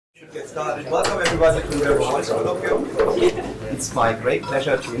Started. Welcome everybody to the Robotics Colloquium. It's my great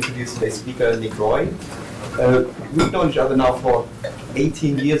pleasure to introduce today's speaker, Nick Roy. We've known each other now for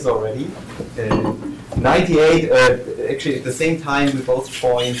 18 years already. 98, actually at the same time we both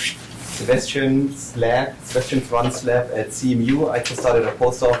joined Sebastian's run's lab at CMU. I just started a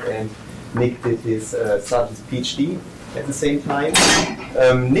postdoc and Nick did started his PhD at the same time.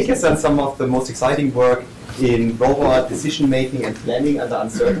 Nick has done some of the most exciting work in robot decision-making and planning under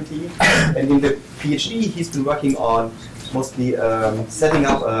uncertainty. And in the PhD, he's been working on mostly setting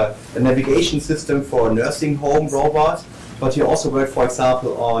up a navigation system for a nursing home robot. But he also worked, for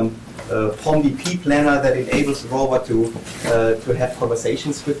example, on a POMDP planner that enables the robot to have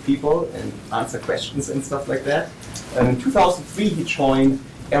conversations with people and answer questions and stuff like that. And in 2003, he joined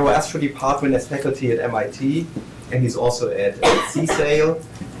Aeroastro department as faculty at MIT. And he's also at CSAIL,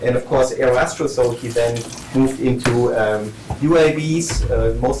 and of course Aeroastro, so he then moved into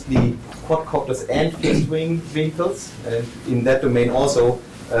UAVs, mostly quadcopters and fixed-wing vehicles, and in that domain also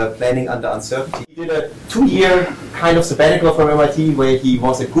planning under uncertainty. He did a 2-year kind of sabbatical from MIT where he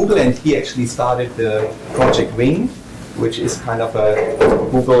was at Google, and he actually started the Project Wing, which is kind of a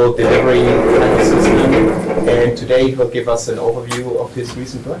Google delivery kind of system, and today he'll give us an overview of his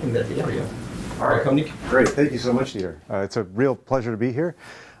recent work in that area. Welcome, Nick. Great, thank you so much, Dieter. It's a real pleasure to be here.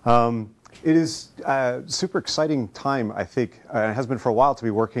 It is a super exciting time, I think, and it has been for a while, to be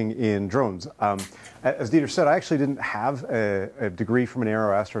working in drones. As Dieter said, I actually didn't have a degree from an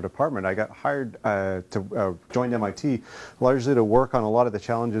Aeroastro department. I got hired to join MIT largely to work on a lot of the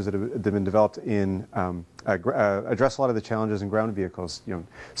challenges that have been developed in address a lot of the challenges in ground vehicles,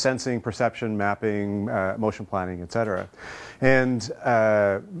 sensing, perception, mapping, motion planning, etc. And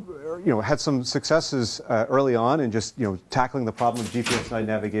had some successes early on in just tackling the problem of GPS-denied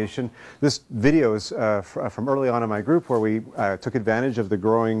navigation. This video is from early on in my group where we took advantage of the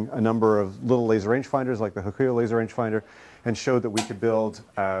growing number of little laser rangefinders like the Hokuyo laser rangefinder and showed that we could build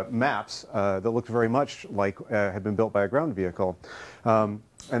maps that looked very much like had been built by a ground vehicle.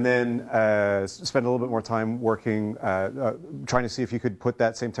 And then spend a little bit more time working, trying to see if you could put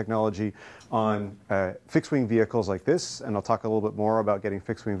that same technology on fixed-wing vehicles like this. And I'll talk a little bit more about getting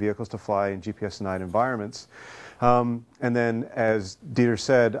fixed-wing vehicles to fly in GPS-denied environments. And then, as Dieter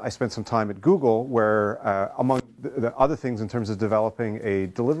said, I spent some time at Google where, among the other things in terms of developing a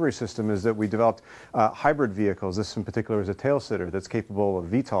delivery system, is that we developed hybrid vehicles. This in particular is a tail sitter that's capable of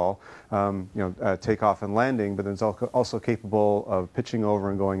VTOL, takeoff and landing, but then it's also capable of pitching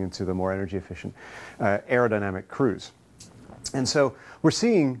over and going into the more energy efficient aerodynamic cruise. And so we're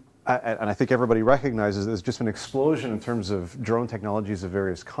seeing, and I think everybody recognizes there's just an explosion in terms of drone technologies of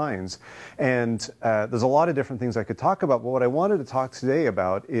various kinds. And there's a lot of different things I could talk about, but what I wanted to talk today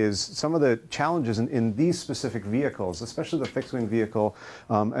about is some of the challenges in these specific vehicles, especially the fixed-wing vehicle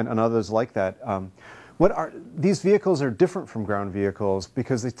and others like that. These vehicles are different from ground vehicles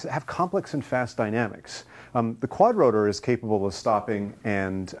because they have complex and fast dynamics. The quadrotor is capable of stopping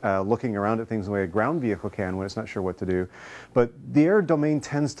and looking around at things the way a ground vehicle can when it's not sure what to do. But the air domain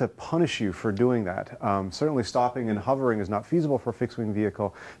tends to punish you for doing that. Certainly stopping and hovering is not feasible for a fixed-wing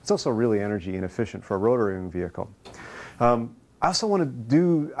vehicle. It's also really energy inefficient for a rotary-wing vehicle. I also want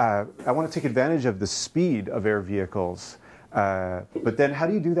to take advantage of the speed of air vehicles. But then how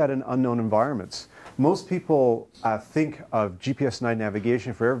do you do that in unknown environments? Most people think of GPS-denied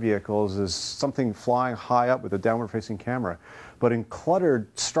navigation for air vehicles as something flying high up with a downward-facing camera. But in cluttered,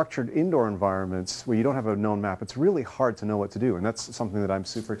 structured indoor environments where you don't have a known map, it's really hard to know what to do. And that's something that I'm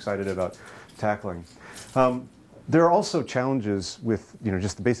super excited about tackling. There are also challenges with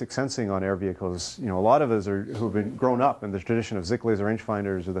just the basic sensing on air vehicles. A lot of us who've been grown up in the tradition of Zik laser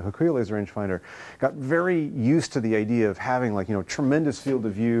rangefinders or the Hokuyo laser rangefinder got very used to the idea of having tremendous field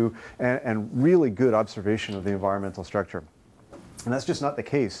of view and really good observation of the environmental structure. And that's just not the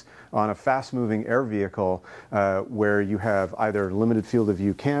case on a fast-moving air vehicle where you have either limited field of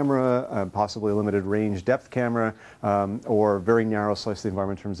view camera, possibly a limited range depth camera, or very narrow slice of the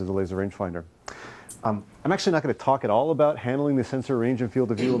environment in terms of the laser rangefinder. I'm actually not going to talk at all about handling the sensor range and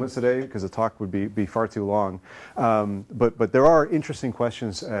field of view limits today because the talk would be far too long. But there are interesting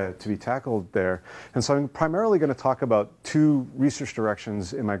questions to be tackled there. And so I'm primarily going to talk about two research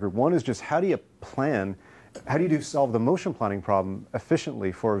directions in my group. One is just how do you solve the motion planning problem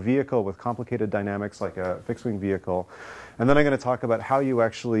efficiently for a vehicle with complicated dynamics like a fixed-wing vehicle? And then I'm going to talk about how you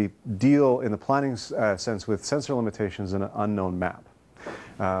actually deal in the planning sense with sensor limitations in an unknown map.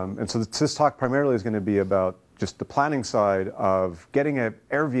 And so this talk primarily is going to be about just the planning side of getting an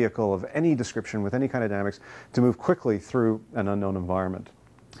air vehicle of any description with any kind of dynamics to move quickly through an unknown environment.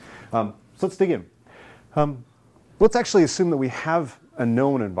 So let's dig in. Let's actually assume that we have a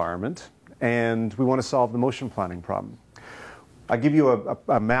known environment, and we want to solve the motion planning problem. I give you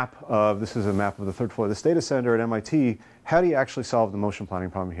a map of, this is a map of the third floor of this data center at MIT. How do you actually solve the motion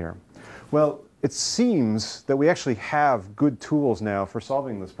planning problem here? Well, it seems that we actually have good tools now for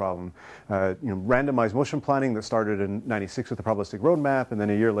solving this problem. Randomized motion planning that started in '96 with the probabilistic roadmap, and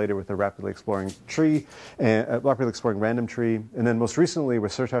then a year later with the rapidly exploring random tree, and then most recently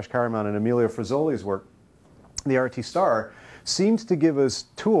with Sertaç Karaman and Emilio Frazzoli's work, the RT star seems to give us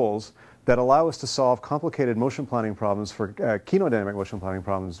tools that allow us to solve complicated motion planning problems for kinodynamic motion planning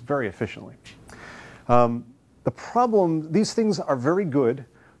problems very efficiently. The problem, these things are very good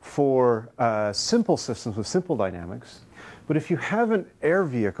for simple systems with simple dynamics, but if you have an air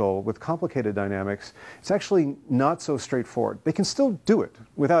vehicle with complicated dynamics, it's actually not so straightforward. They can still do it,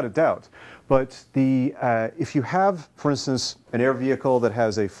 without a doubt, but if you have, for instance, an air vehicle that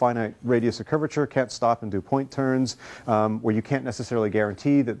has a finite radius of curvature, can't stop and do point turns, where you can't necessarily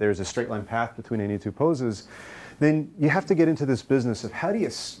guarantee that there's a straight line path between any two poses, then you have to get into this business of how do you,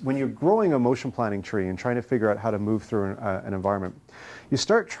 when you're growing a motion planning tree and trying to figure out how to move through an environment, you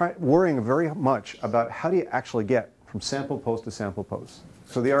start worrying very much about how do you actually get from sample pose to sample pose.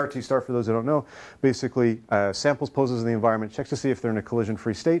 So the RT star, for those who don't know, basically samples poses in the environment, checks to see if they're in a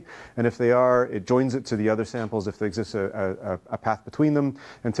collision-free state, and if they are, it joins it to the other samples if there exists a path between them,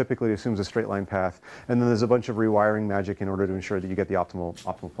 and typically assumes a straight line path. And then there's a bunch of rewiring magic in order to ensure that you get the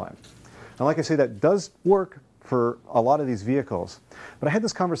optimal plan. And like I say, that does work for a lot of these vehicles. But I had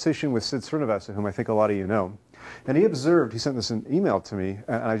this conversation with Sid Srinivasa, whom I think a lot of you know, and he observed, he sent this an email to me,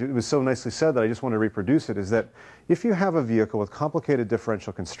 and it was so nicely said that I just want to reproduce it, is that if you have a vehicle with complicated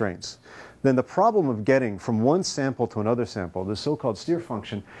differential constraints, then the problem of getting from one sample to another sample, the so-called steer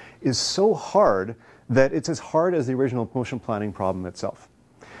function, is so hard that it's as hard as the original motion planning problem itself.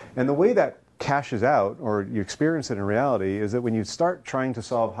 And the way that cashes out, or you experience it in reality, is that when you start trying to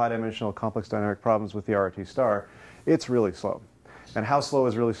solve high-dimensional complex dynamic problems with the RT star, it's really slow. And how slow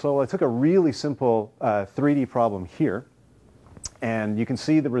is really slow? Well, I took a really simple 3D problem here, and you can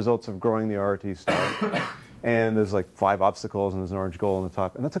see the results of growing the RT star. And there's like 5 obstacles, and there's an orange goal on the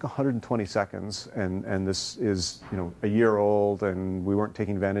top. And that took 120 seconds, and this is a year old, and we weren't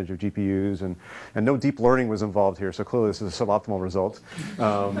taking advantage of GPUs, and no deep learning was involved here, so clearly this is a suboptimal result.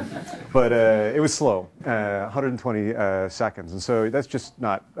 But it was slow, 120 seconds, and so that's just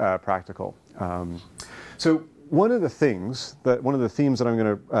not practical. So one of the themes that I'm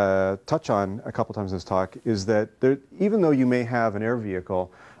going to touch on a couple times in this talk is that even though you may have an air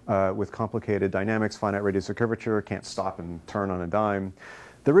vehicle with complicated dynamics, finite radius of curvature, can't stop and turn on a dime,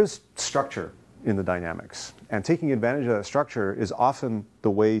 there is structure in the dynamics. And taking advantage of that structure is often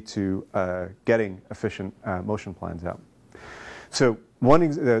the way to getting efficient motion plans out. So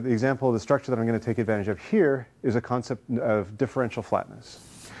the example of the structure that I'm going to take advantage of here is a concept of differential flatness.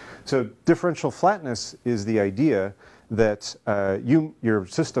 So differential flatness is the idea that your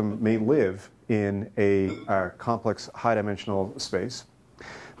system may live in a complex high-dimensional space,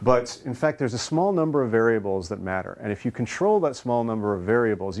 but in fact there's a small number of variables that matter. And if you control that small number of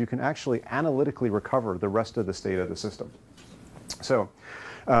variables, you can actually analytically recover the rest of the state of the system. So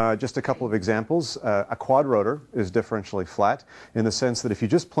just a couple of examples. A quadrotor is differentially flat in the sense that if you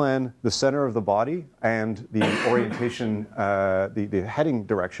just plan the center of the body and the orientation, the heading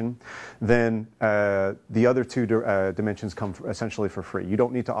direction, then the other two dimensions come essentially for free. You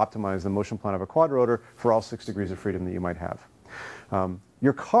don't need to optimize the motion plan of a quadrotor for all 6 degrees of freedom that you might have.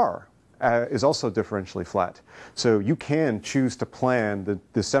 Your car is also differentially flat. So you can choose to plan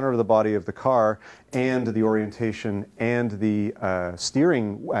the center of the body of the car and the orientation and the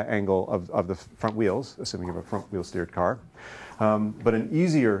steering angle of the front wheels, assuming you have a front wheel steered car. But an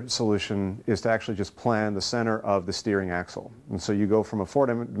easier solution is to actually just plan the center of the steering axle. And so you go from a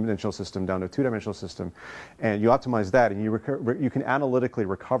 4-dimensional system down to a 2-dimensional system, and you optimize that, and you can analytically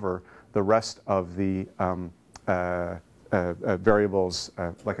recover the rest of the variables,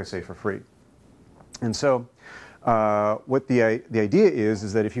 like I say, for free. And so what the idea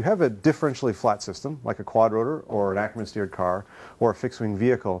is that if you have a differentially flat system, like a quadrotor or an Ackermann-steered car or a fixed-wing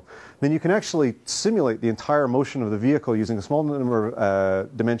vehicle, then you can actually simulate the entire motion of the vehicle using a small number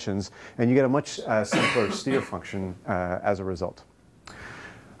of dimensions, and you get a much simpler steer function as a result.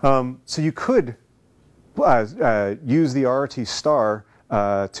 So you could use the RT star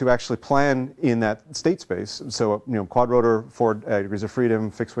to actually plan in that state space. So, quadrotor, 4 degrees of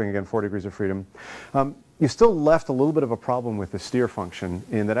freedom, fixed wing, again, 4 degrees of freedom. You still left a little bit of a problem with the steer function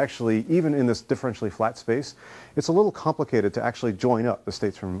in that actually, even in this differentially flat space, it's a little complicated to actually join up the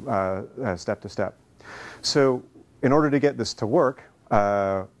states from step to step. So in order to get this to work,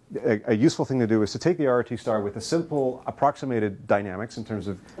 a useful thing to do is to take the RT star with a simple approximated dynamics in terms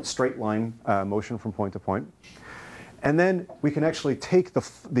of straight line motion from point to point. And then we can actually take the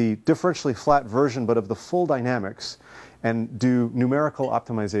differentially flat version, but of the full dynamics, and do numerical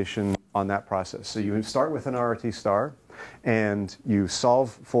optimization on that process. So you start with an RT star, and you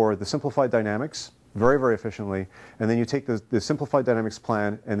solve for the simplified dynamics very, very efficiently, and then you take the simplified dynamics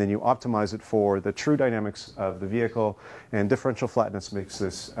plan, and then you optimize it for the true dynamics of the vehicle, and differential flatness makes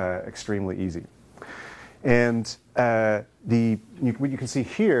this extremely easy. And what you can see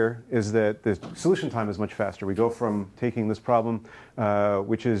here is that the solution time is much faster. We go from taking this problem,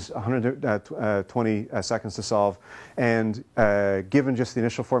 which is 120 seconds to solve, and given just the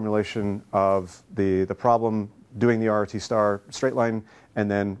initial formulation of the problem, doing the RT star straight line, and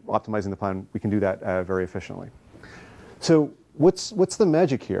then optimizing the plan, we can do that very efficiently. So what's the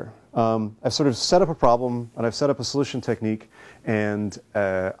magic here? I've sort of set up a problem, and I've set up a solution technique, and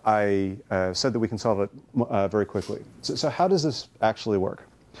I said that we can solve it very quickly. So how does this actually work?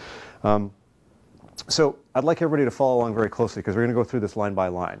 So I'd like everybody to follow along very closely, because we're going to go through this line by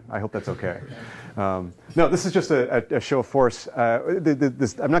line. I hope that's okay. No, this is just a show of force. I'm not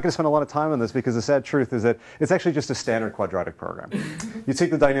going to spend a lot of time on this, because the sad truth is that it's actually just a standard quadratic program. You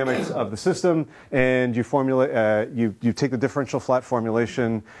take the dynamics of the system, and you formulate. You take the differential flat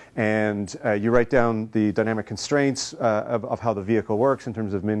formulation, and you write down the dynamic constraints of how the vehicle works in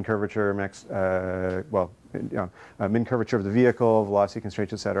terms of min curvature, max. Min curvature of the vehicle, velocity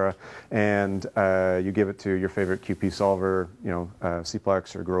constraints, etc., and you give it to your favorite QP solver,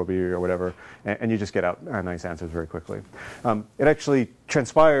 Cplex or Groby or whatever, and you just get out nice answers very quickly. It actually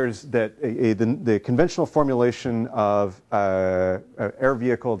transpires that the conventional formulation of air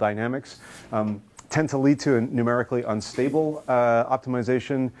vehicle dynamics tend to lead to a numerically unstable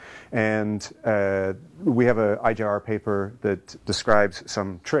optimization, and we have an IJR paper that describes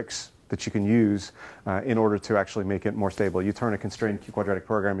some tricks that you can use in order to actually make it more stable. You turn a constrained quadratic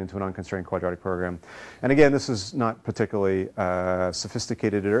program into an unconstrained quadratic program. And again, this is not particularly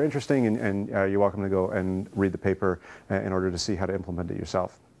sophisticated or interesting, and you're welcome to go and read the paper in order to see how to implement it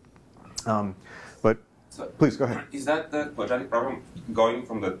yourself. But please, go ahead. Is that the quadratic program going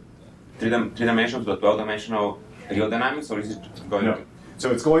from the three-dimensional to the 12-dimensional real dynamics, or is it going No. So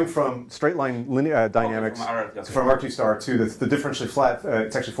it's going from straight line linear dynamics from RT star to the differentially flat,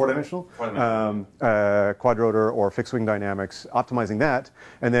 it's actually four-dimensional, quadrotor or fixed wing dynamics, optimizing that,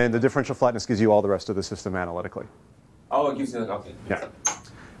 and then the differential flatness gives you all the rest of the system analytically. Oh, it gives you that, okay. Yeah.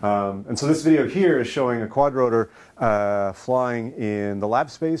 And so this video here is showing a quadrotor flying in the lab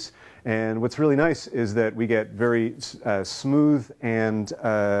space. And what's really nice is that we get very smooth and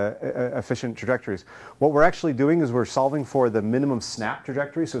efficient trajectories. What we're actually doing is we're solving for the minimum snap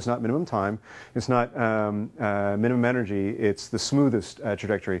trajectory, so it's not minimum time, it's not minimum energy, it's the smoothest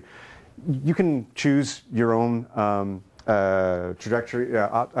trajectory. You can choose your own trajectory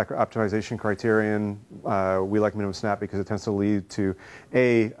optimization criterion. We like minimum snap because it tends to lead to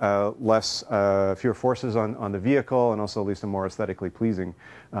fewer forces on the vehicle, and also leads to more aesthetically pleasing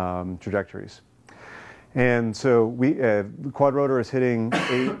trajectories. And so the quadrotor is hitting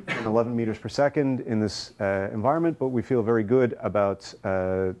 8 and 11 meters per second in this environment, but we feel very good about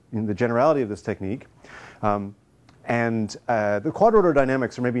the generality of this technique. And the quadrotor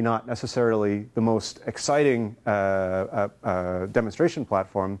dynamics are maybe not necessarily the most exciting demonstration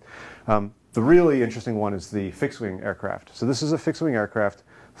platform. The really interesting one is the fixed-wing aircraft. So this is a fixed-wing aircraft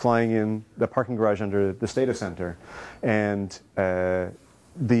flying in the parking garage under this data center. And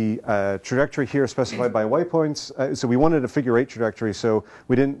the trajectory here is specified by waypoints. So we wanted a figure 8 trajectory, so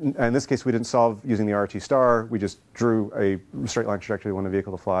we didn't, in this case, we didn't solve using the RT star. We just drew a straight line trajectory we want the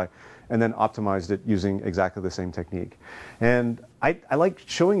vehicle to fly, and then optimized it using exactly the same technique. And I like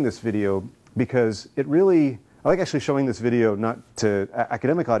showing this video because I like actually showing this video not to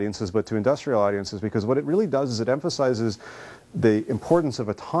academic audiences, but to industrial audiences, because what it really does is it emphasizes the importance of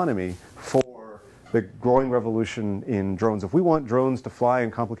autonomy for the growing revolution in drones. If we want drones to fly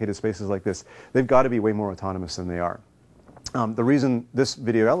in complicated spaces like this, they've got to be way more autonomous than they are. The reason this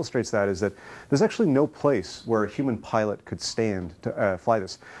video illustrates that is that there's actually no place where a human pilot could stand to fly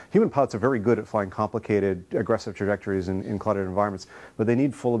this. Human pilots are very good at flying complicated, aggressive trajectories in cluttered environments, but they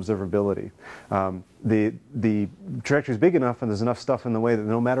need full observability. The trajectory is big enough and there's enough stuff in the way that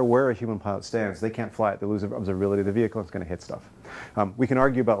no matter where a human pilot stands, they can't fly it. They lose observability of the vehicle, it's going to hit stuff. We can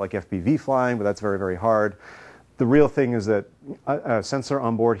argue about like FPV flying, but that's very, very hard. The real thing is that a sensor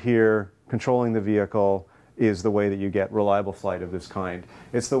on board here controlling the vehicle is the way that you get reliable flight of this kind.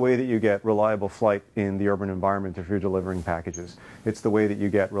 It's the way that you get reliable flight in the urban environment if you're delivering packages. It's the way that you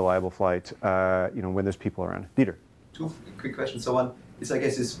get reliable flight when there's people around. Dieter. Two quick questions. So one, I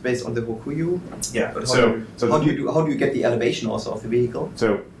guess it's based on the Hokuyu. Yeah. But how do you get the elevation also of the vehicle?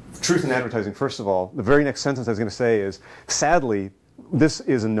 So, truth in advertising. First of all, the very next sentence I was going to say is, sadly, this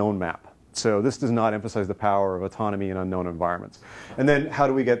is a known map. So this does not emphasize the power of autonomy in unknown environments. And then how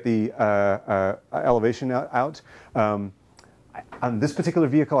do we get the elevation out? On this particular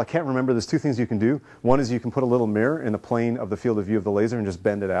vehicle, I can't remember, there's two things you can do. One is you can put a little mirror in the plane of the field of view of the laser and just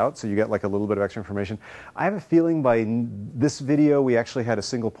bend it out, so you get like a little bit of extra information. I have a feeling by this video we actually had a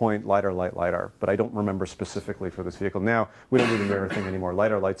single point LiDAR, but I don't remember specifically for this vehicle. Now, we don't need a mirror thing anymore.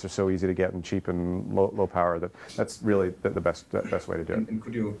 LiDAR lights are so easy to get and cheap and low power that that's really the best way to do it. And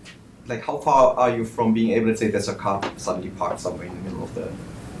could you, like, how far are you from being able to say there's a car suddenly parked somewhere in the middle of the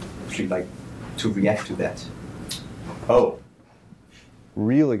street, like, to react to that? Oh.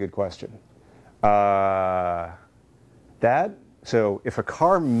 Really good question. So if a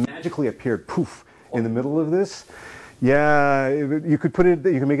car magically appeared, poof, in the middle of this, yeah, you could put it,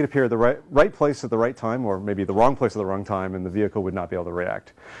 you can make it appear at the right place at the right time, or maybe the wrong place at the wrong time, and the vehicle would not be able to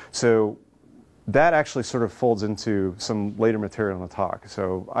react. So that actually sort of folds into some later material in the talk.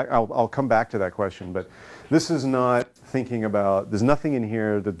 So I'll come back to that question, but this is not thinking about, there's nothing in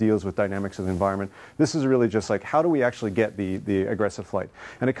here that deals with dynamics of the environment. This is really just like, how do we actually get the aggressive flight?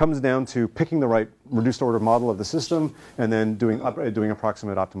 And it comes down to picking the right reduced order model of the system and then doing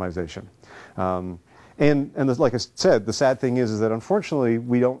approximate optimization. And like I said, the sad thing is that unfortunately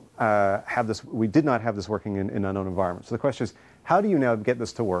we don't have this, we did not have this working in unknown environments. So the question is, how do you now get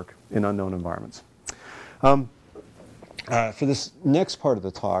this to work in unknown environments? For this next part of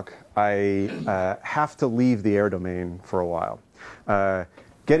the talk, I have to leave the air domain for a while.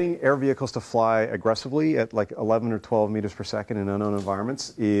 Getting air vehicles to fly aggressively at like 11 or 12 meters per second in unknown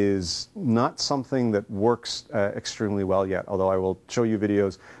environments is not something that works extremely well yet, although I will show you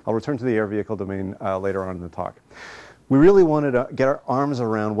videos. I'll return to the air vehicle domain later on in the talk. We really wanted to get our arms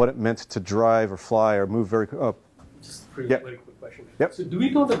around what it meant to drive or fly or move very quickly. Just a very quick question. Yep. So do we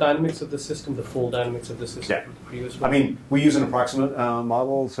know the dynamics of the system, the full dynamics of the system? Yeah. From the previous one? I mean, we use an approximate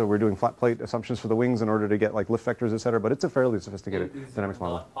model, so we're doing flat plate assumptions for the wings in order to get like lift vectors, et cetera, but it's a fairly sophisticated dynamics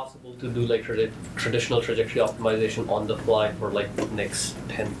model. Is it not possible to do like traditional trajectory optimization on the fly for like the next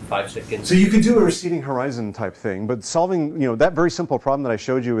 5 seconds? So you could do a receding horizon type thing, but solving, that very simple problem that I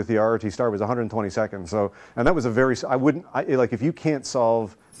showed you with the RRT star was 120 seconds. So, and that was a very, like if you can't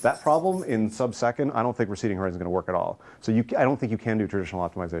solve that problem in sub-second, I don't think receding horizon is going to work at all. So I don't think you can do traditional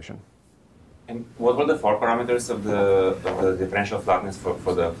optimization. And what were the 4 parameters of the differential flatness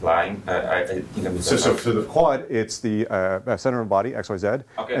for the flying? I think I missed that. So for the quad, it's the center of body, X, Y, Z,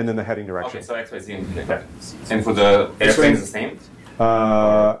 okay. And then the heading direction. Okay, so X, Y, Z. Yeah. And for the airplane, is the same?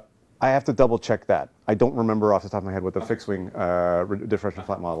 I have to double check that. I don't remember off the top of my head what the fixed wing differential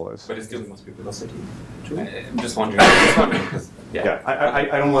flat model is. But it still must be velocity. True. I'm just wondering. Because, I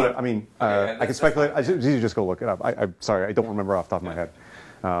don't want to. I mean, I can speculate. It's easy to just go look it up. I'm sorry, I don't remember off the top of my head.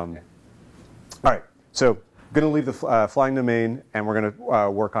 All right, so going to leave the flying domain, and we're going to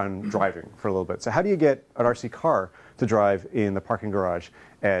work on driving for a little bit. So how do you get an RC car to drive in the parking garage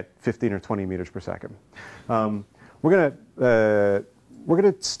at 15 or 20 meters per second? We're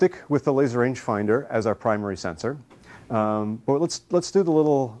going to stick with the laser rangefinder as our primary sensor, but let's do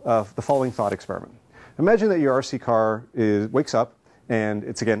the following thought experiment. Imagine that your RC car wakes up and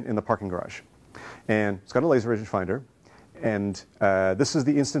it's again in the parking garage, and it's got a laser rangefinder, and this is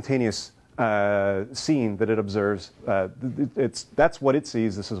the instantaneous scene that it observes. That's what it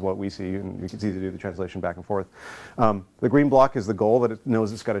sees. This is what we see, and it's easy to do the translation back and forth. The green block is the goal that it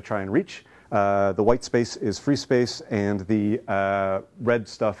knows it's got to try and reach. The white space is free space, and the red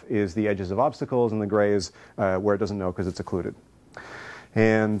stuff is the edges of obstacles, and the gray is where it doesn't know because it's occluded.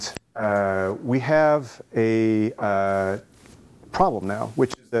 And we have a problem now,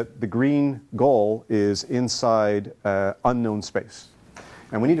 which is that the green goal is inside unknown space.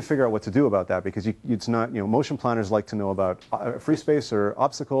 And we need to figure out what to do about that, because it's not, motion planners like to know about free space or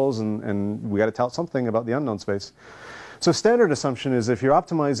obstacles, and we got to tell something about the unknown space. So standard assumption is if you're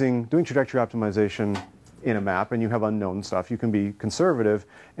doing trajectory optimization in a map and you have unknown stuff, you can be conservative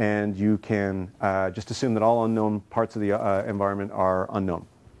and you can just assume that all unknown parts of the environment are unknown,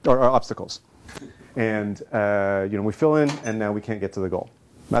 or are obstacles. And we fill in and now we can't get to the goal.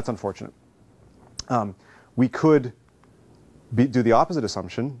 That's unfortunate. We could do the opposite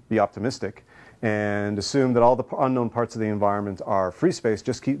assumption, be optimistic, and assume that all the unknown parts of the environment are free space,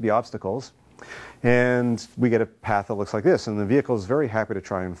 just keep the obstacles. And we get a path that looks like this, and the vehicle is very happy to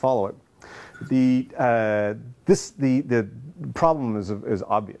try and follow it. the problem is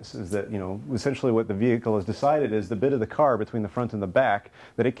obvious, is that, essentially what the vehicle has decided is the bit of the car between the front and the back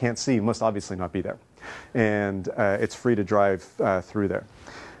that it can't see must obviously not be there. And it's free to drive through there.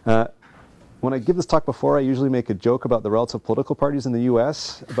 When I give this talk before, I usually make a joke about the relative political parties in the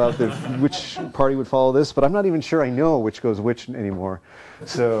U.S., about which party would follow this, but I'm not even sure I know which goes which anymore.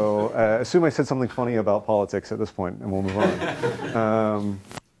 So assume I said something funny about politics at this point, and we'll move on.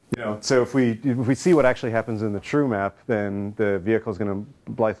 So if we see what actually happens in the true map, then the vehicle is going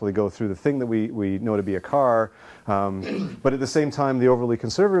to blithely go through the thing that we know to be a car. But at the same time, the overly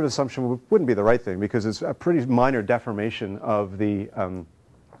conservative assumption wouldn't be the right thing, because it's a pretty minor deformation of the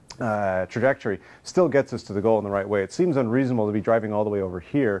trajectory still gets us to the goal in the right way. It seems unreasonable to be driving all the way over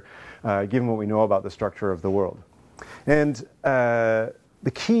here, given what we know about the structure of the world. And the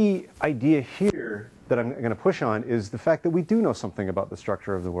key idea here that I'm going to push on is the fact that we do know something about the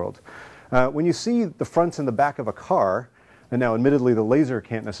structure of the world. When you see the front and the back of a car, and now admittedly the laser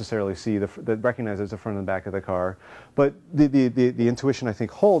can't necessarily see, that recognizes the front and back of the car, but the intuition I think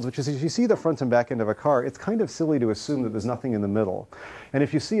holds, which is if you see the front and back end of a car, it's kind of silly to assume that there's nothing in the middle. And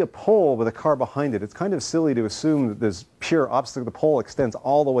if you see a pole with a car behind it, it's kind of silly to assume that there's pure obstacle. The pole extends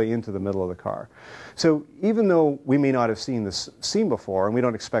all the way into the middle of the car. So even though we may not have seen this scene before, and we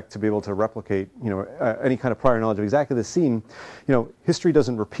don't expect to be able to replicate, any kind of prior knowledge of exactly the scene, history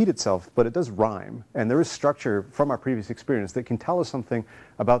doesn't repeat itself, but it does rhyme. And there is structure from our previous experience that can tell us something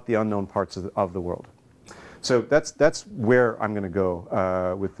about the unknown parts of the world. So that's where I'm going to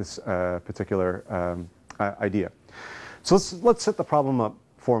go with this particular idea. So let's set the problem up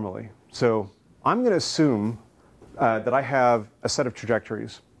formally. So I'm going to assume that I have a set of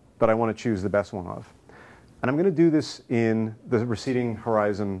trajectories that I want to choose the best one of. And I'm going to do this in the receding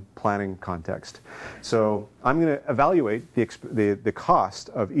horizon planning context. So I'm going to evaluate the cost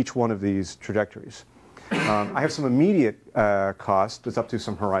of each one of these trajectories. I have some immediate cost that's up to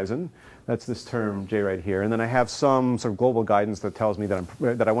some horizon. That's this term J right here. And then I have some sort of global guidance that tells me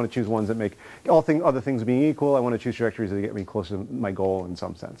that I want to choose ones that make other things being equal. I want to choose trajectories that get me closer to my goal in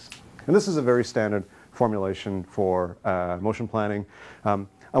some sense. And this is a very standard formulation for motion planning.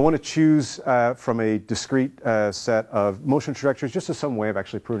 I want to choose from a discrete set of motion trajectories just as some way of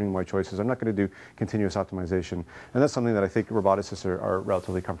actually pruning my choices. I'm not going to do continuous optimization. And that's something that I think roboticists are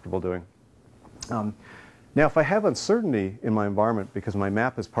relatively comfortable doing. Now, if I have uncertainty in my environment because my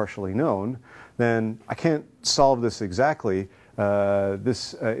map is partially known, then I can't solve this exactly.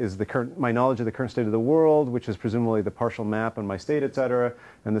 This is my knowledge of the current state of the world, which is presumably the partial map on my state, et cetera,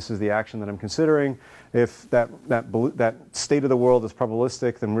 and this is the action that I'm considering. If that state of the world is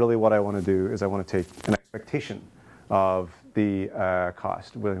probabilistic, then really what I want to do is I want to take an expectation of the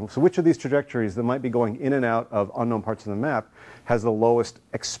cost. So which of these trajectories that might be going in and out of unknown parts of the map has the lowest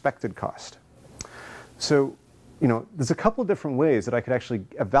expected cost? So, there's a couple of different ways that I could actually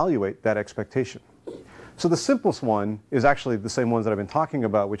evaluate that expectation. So the simplest one is actually the same ones that I've been talking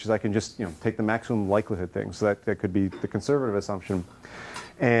about, which is I can just take the maximum likelihood thing. So that could be the conservative assumption,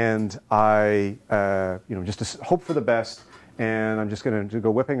 and I just hope for the best, and I'm just going to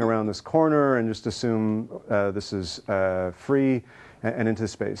go whipping around this corner and just assume this is free and into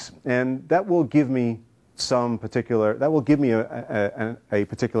space, and that will give me a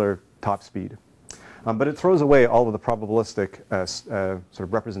particular top speed. But it throws away all of the probabilistic sort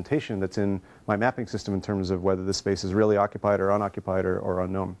of representation that's in my mapping system in terms of whether this space is really occupied or unoccupied or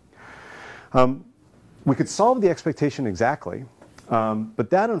unknown. We could solve the expectation exactly,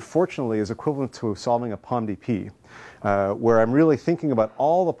 but that unfortunately is equivalent to solving a POMDP, where I'm really thinking about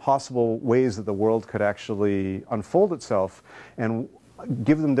all the possible ways that the world could actually unfold itself and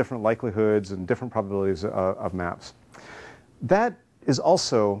give them different likelihoods and different probabilities of maps. That is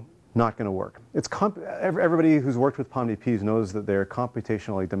also not going to work. Everybody who's worked with POMDPs knows that they're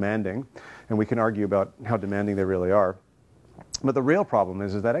computationally demanding, and we can argue about how demanding they really are. But the real problem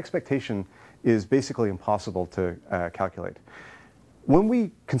is that expectation is basically impossible to calculate. When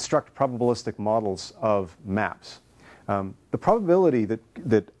we construct probabilistic models of maps, the probability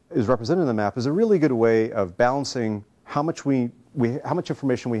that is represented in the map is a really good way of balancing how much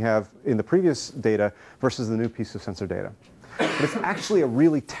information we have in the previous data versus the new piece of sensor data. But it's actually a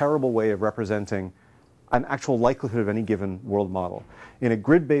really terrible way of representing an actual likelihood of any given world model. In a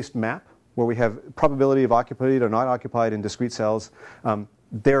grid-based map, where we have probability of occupied or not occupied in discrete cells,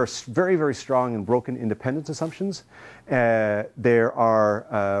 there are very, very strong and broken independence assumptions. There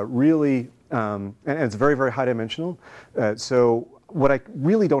are and it's very, very high dimensional. So what I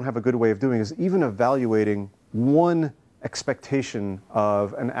really don't have a good way of doing is even evaluating one expectation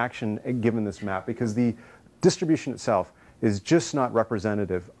of an action given this map, because the distribution itself is just not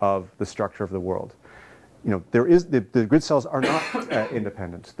representative of the structure of the world. There is the grid cells are not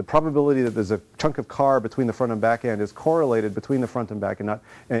independent. The probability that there's a chunk of car between the front and back end is correlated between the front and back and not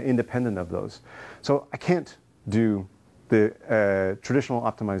independent of those. So I can't do the traditional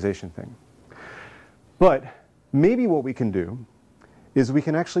optimization thing. But maybe what we can do is we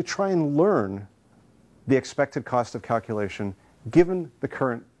can actually try and learn the expected cost of calculation given the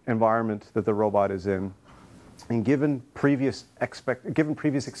current environment that the robot is in and given previous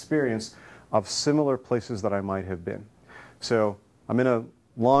experience of similar places that I might have been. So I'm in a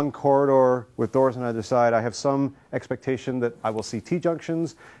long corridor with doors on either side. I have some expectation that I will see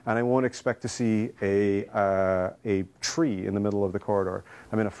T-junctions, and I won't expect to see a tree in the middle of the corridor.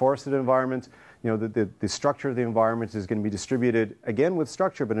 I'm in a forested environment. The structure of the environment is going to be distributed, again with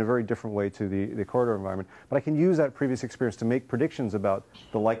structure, but in a very different way to the corridor environment. But I can use that previous experience to make predictions about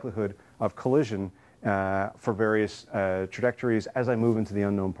the likelihood of collision for various trajectories as I move into the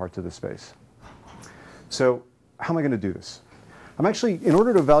unknown parts of the space. So how am I going to do this? I'm actually, in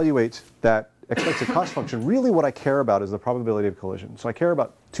order to evaluate that expected cost function, really what I care about is the probability of collision. So I care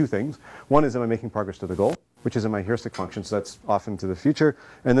about two things. One is, am I making progress to the goal, which is in my heuristic function, so that's off into the future.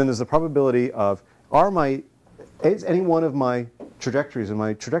 And then there's the probability of, is any one of my trajectories in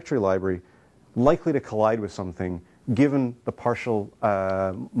my trajectory library likely to collide with something given the partial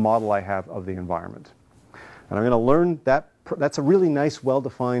model I have of the environment. And I'm going to learn that. That's a really nice,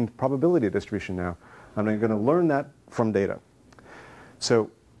 well-defined probability distribution now. I'm going to learn that from data. So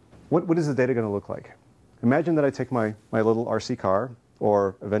what is the data going to look like? Imagine that I take my little RC car,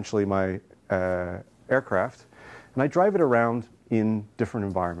 or eventually my aircraft, and I drive it around in different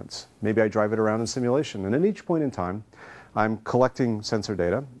environments. Maybe I drive it around in simulation. And at each point in time, I'm collecting sensor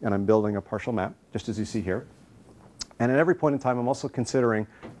data, and I'm building a partial map, just as you see here. And at every point in time, I'm also considering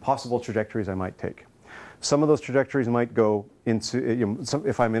possible trajectories I might take. Some of those trajectories might go into,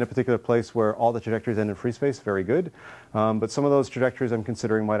 if I'm in a particular place where all the trajectories end in free space, very good. But some of those trajectories I'm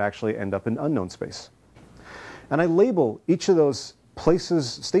considering might actually end up in unknown space. And I label each of those places,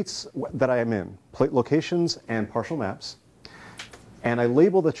 states that I am in, locations and partial maps. And I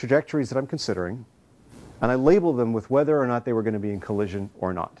label the trajectories that I'm considering. And I label them with whether or not they were going to be in collision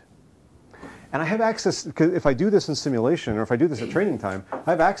or not. And I have access, because if I do this in simulation, or if I do this at training time, I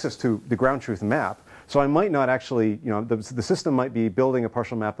have access to the ground truth map. So I might not actually, the system might be building a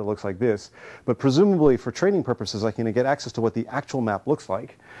partial map that looks like this, but presumably for training purposes, I can get access to what the actual map looks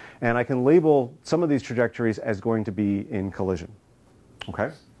like, and I can label some of these trajectories as going to be in collision.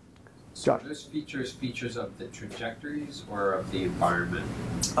 Okay? So are those features of the trajectories or of the environment?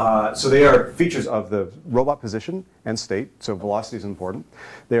 So they are features of the robot position and state, so velocity is important.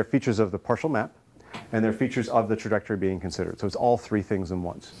 They are features of the partial map, and they're features of the trajectory being considered. So it's all three things in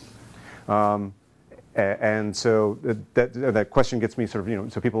once. And so that question gets me sort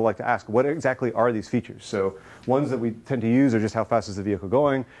of, so people like to ask, what exactly are these features? So ones that we tend to use are just how fast is the vehicle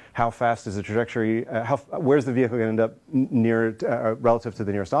going, how fast is the trajectory, where's the vehicle going to end up near relative to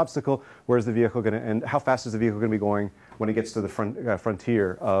the nearest obstacle, where's the vehicle going to end, how fast is the vehicle going to be going when it gets to the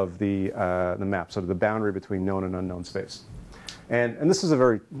frontier of the map, sort of the boundary between known and unknown space. And this is a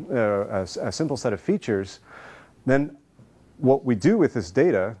very a simple set of features. Then what we do with this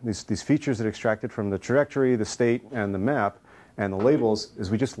data, these features that are extracted from the trajectory, the state, and the map, and the labels, is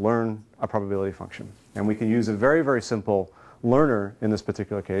we just learn a probability function. And we can use a very, very simple learner in this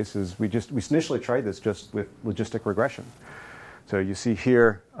particular case. We initially tried this just with logistic regression. So you see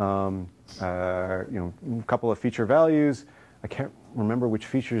here, a couple of feature values. I can't remember which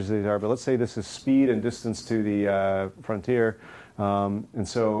features these are, but let's say this is speed and distance to the frontier. And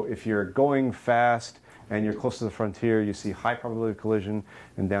so if you're going fast and you're close to the frontier, you see high probability of collision.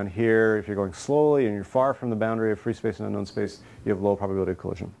 And down here, if you're going slowly and you're far from the boundary of free space and unknown space, you have low probability of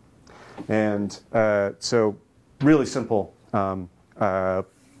collision. And so really simple function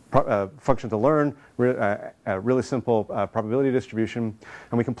to learn, really simple probability distribution.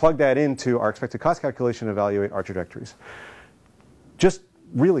 And we can plug that into our expected cost calculation and evaluate our trajectories. Just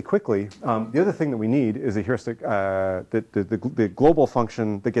really quickly, the other thing that we need is a heuristic, the global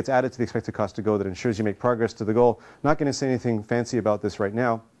function that gets added to the expected cost to go that ensures you make progress to the goal. Not going to say anything fancy about this right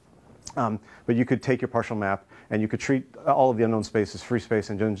now, but you could take your partial map and you could treat all of the unknown space as free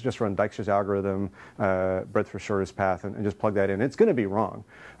space and just run Dijkstra's algorithm, breadth for shortest path, and just plug that in. It's going to be wrong,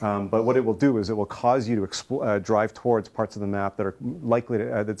 but what it will do is it will cause you to drive towards parts of the map that are likely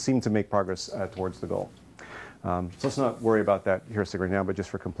to, that seem to make progress towards the goal. So let's not worry about that heuristic right now, but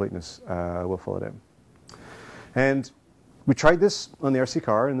just for completeness, we'll fill it in. And we tried this on the RC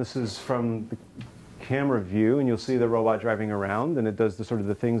car, and this is from the camera view, and you'll see the robot driving around, and it does the sort of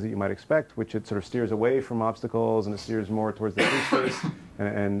the things that you might expect, which it sort of steers away from obstacles, and it steers more towards the free space,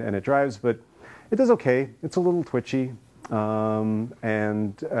 and it drives. But it does okay. It's a little twitchy. I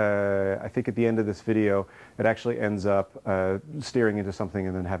think at the end of this video, it actually ends up steering into something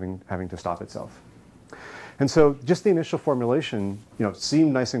and then having to stop itself. And so just the initial formulation,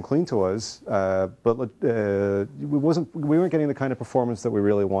 seemed nice and clean to us, but we weren't getting the kind of performance that we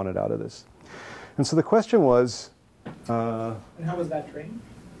really wanted out of this. And so the question was... and how was that trained?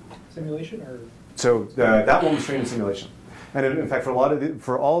 Simulation or? So that one was trained in simulation. And in fact, for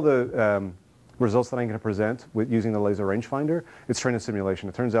all the results that I'm going to present with using the laser rangefinder, it's trained in simulation.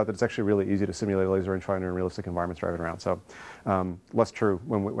 It turns out that it's actually really easy to simulate a laser rangefinder in realistic environments driving around. So less true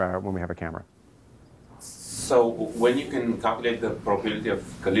when we have a camera. So when you can calculate the probability of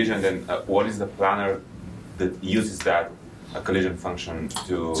collision, then what is the planner that uses that collision function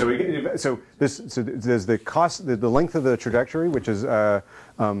to? So there's the cost, the length of the trajectory, which is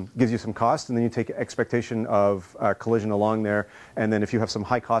gives you some cost, and then you take expectation of collision along there, and then if you have some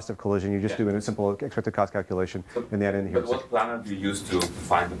high cost of collision, you just do a simple expected cost calculation, and add in here. But what planner do you use to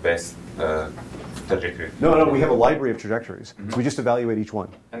find the best trajectory? No, we have a library of trajectories. So we just evaluate each one.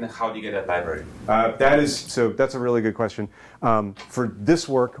 And how do you get that library? That's a really good question. For this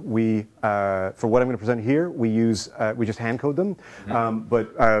work, for what I'm going to present here, we just hand code them. But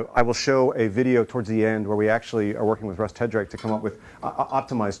I will show a video towards the end where we actually are working with Russ Tedrake to come up with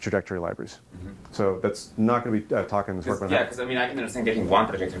optimized trajectory libraries. So that's not going to be talking this work. Yeah, because I can understand getting one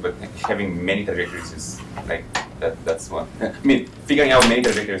trajectory, but having many trajectories is like that's one. Figuring out many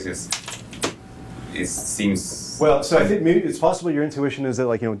trajectories seems. Well, so I think maybe it's possible your intuition is that,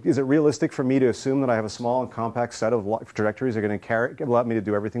 is it realistic for me to assume that I have a small and compact set of trajectories that are going to allow me to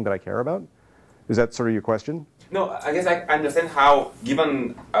do everything that I care about? Is that sort of your question? No, I guess I understand how,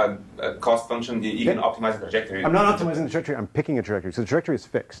 given a cost function, you can optimize the trajectory. I'm not optimizing the trajectory. I'm picking a trajectory. So the trajectory is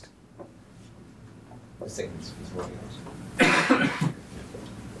fixed. Does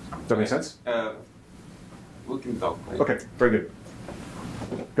that make sense? We can talk. Okay, very good.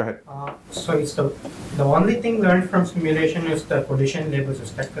 Go ahead. So it's the only thing learned from simulation is the collision labels,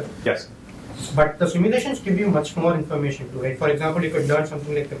 is that correct? Yes. But the simulations give you much more information too, right? For example, you could learn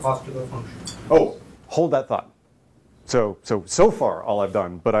something like the cost to the function. Oh, hold that thought. So far all I've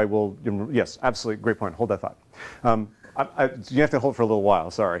done, but I will, yes, absolutely, great point. Hold that thought. You have to hold for a little while,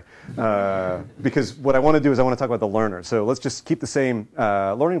 sorry. Because what I want to do is I want to talk about the learner. So let's just keep the same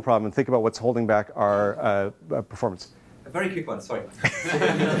learning problem and think about what's holding back our performance. A very quick one, sorry.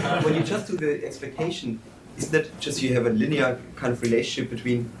 When you just do the expectation, isn't that just you have a linear kind of relationship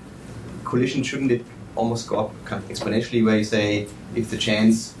between collision? Shouldn't it almost go up kind of exponentially, where you say if the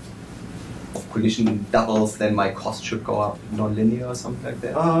chance of collision doubles, then my cost should go up non-linear or something like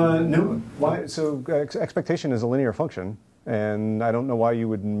that? No. Why? So expectation is a linear function, and I don't know why you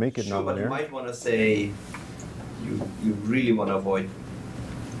would make it non-linear. But you might want to say you really want to avoid.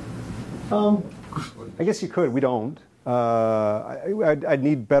 I guess you could. We don't. I'd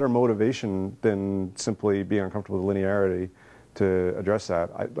need better motivation than simply being uncomfortable with linearity to address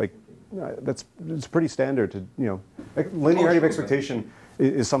that. It's pretty standard to linearity of expectation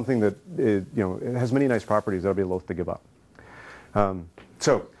is something that it has many nice properties that I'll be loath to give up.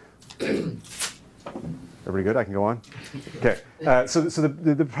 So, everybody good? I can go on. Okay. So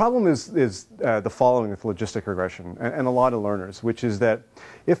the problem is the following with logistic regression and a lot of learners, which is that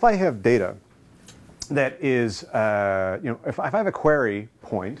if I have data that is, if I have a query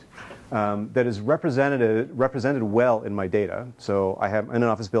point that is represented well in my data, so I'm in an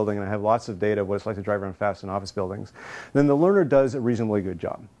office building and I have lots of data of what it's like to drive around fast in office buildings, then the learner does a reasonably good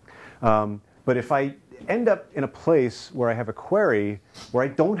job. But if I end up in a place where I have a query where I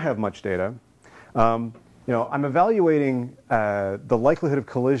don't have much data, I'm evaluating the likelihood of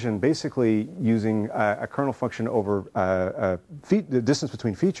collision basically using a kernel function over the distance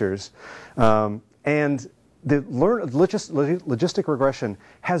between features. And the logistic regression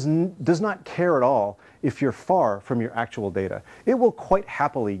does not care at all if you're far from your actual data. It will quite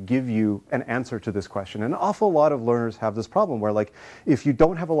happily give you an answer to this question. An awful lot of learners have this problem where, if you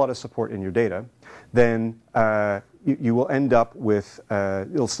don't have a lot of support in your data, then you will end up with,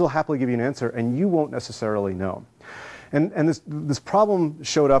 it'll still happily give you an answer, and you won't necessarily know. And this problem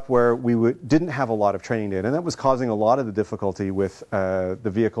showed up where we didn't have a lot of training data, and that was causing a lot of the difficulty with the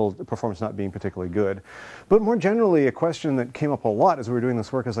vehicle performance not being particularly good. But more generally, a question that came up a lot as we were doing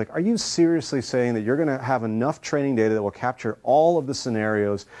this work is like, are you seriously saying that you're going to have enough training data that will capture all of the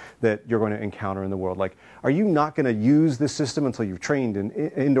scenarios that you're going to encounter in the world? Like, are you not going to use this system until you've trained in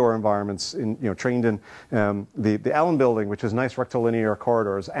indoor environments, trained in the Allen building, which has nice rectilinear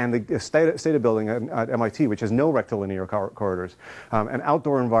corridors, and the Stata building at MIT, which has no rectilinear corridors, and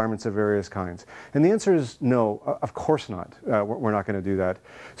outdoor environments of various kinds? And the answer is no, of course not. We're not going to do that.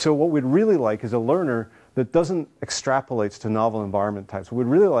 So what we'd really like is a learner that doesn't extrapolate to novel environment types. What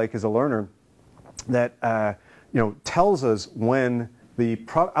we'd really like is a learner that tells us when the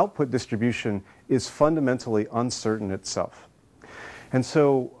output distribution is fundamentally uncertain itself. And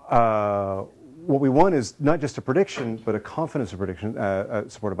so what we want is not just a prediction, but a confidence of prediction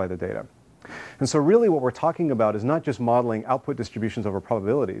supported by the data. And so really what we're talking about is not just modeling output distributions over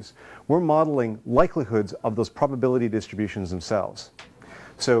probabilities. We're modeling likelihoods of those probability distributions themselves.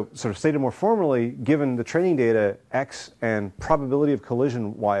 So sort of stated more formally, given the training data x and probability of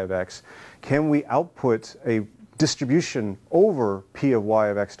collision y of x, can we output a distribution over p of y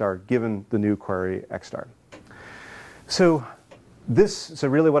of x star given the new query x star? So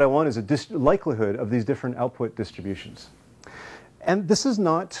really what I want is a likelihood of these different output distributions. And this is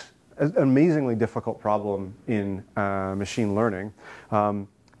not an amazingly difficult problem in machine learning.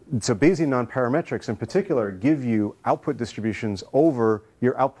 So Bayesian nonparametrics in particular give you output distributions over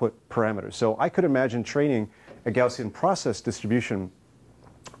your output parameters. So I could imagine training a Gaussian process distribution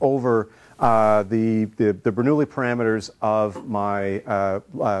over the Bernoulli parameters of my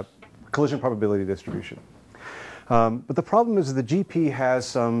collision probability distribution. But the problem is the GP has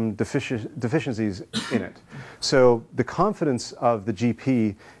some deficiencies in it. So the confidence of the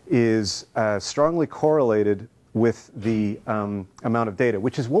GP is strongly correlated with the amount of data,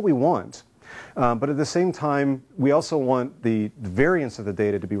 which is what we want. But at the same time, we also want the variance of the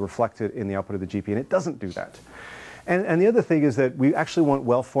data to be reflected in the output of the GP, and it doesn't do that. And the other thing is that we actually want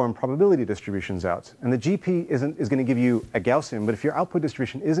well-formed probability distributions out. And the GP is going to give you a Gaussian, but if your output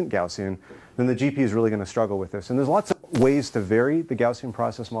distribution isn't Gaussian, then the GP is really going to struggle with this. And there's lots of ways to vary the Gaussian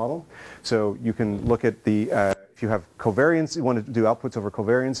process model. So you can look at if you have covariance, you want to do outputs over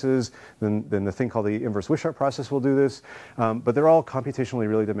covariances, then the thing called the inverse Wishart process will do this. But they're all computationally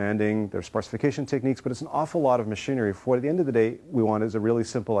really demanding. They're sparsification techniques, but it's an awful lot of machinery for what at the end of the day we want is a really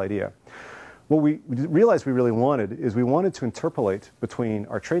simple idea. What we realized we really wanted is we wanted to interpolate between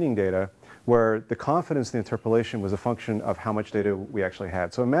our training data where the confidence in the interpolation was a function of how much data we actually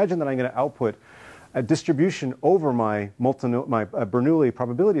had. So imagine that I'm going to output a distribution over my Bernoulli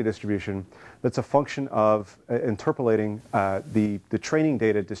probability distribution that's a function of interpolating the training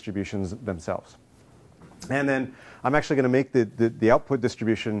data distributions themselves. And then I'm actually going to make the output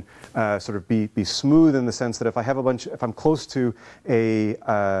distribution sort of be smooth in the sense that if I have if I'm close to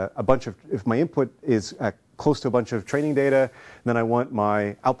if my input is close to a bunch of training data, then I want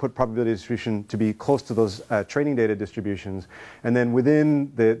my output probability distribution to be close to those training data distributions. And then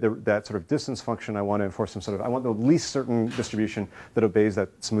within that sort of distance function, I want to enforce I want the least certain distribution that obeys that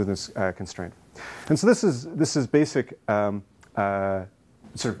smoothness constraint. And so this is basic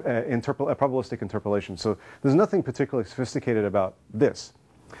probabilistic interpolation. So there's nothing particularly sophisticated about this,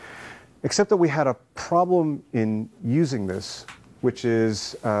 except that we had a problem in using this, which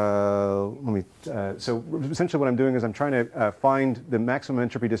is, so essentially what I'm doing is I'm trying to find the maximum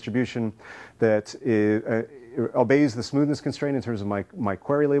entropy distribution that obeys the smoothness constraint in terms of my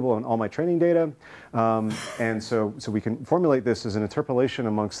query label and all my training data. And so we can formulate this as an interpolation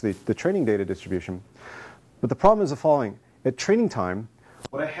amongst the training data distribution. But the problem is the following. At training time,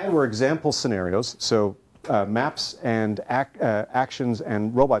 what I had were example scenarios, so maps and actions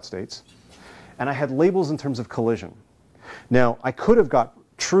and robot states, and I had labels in terms of collision. Now, I could have got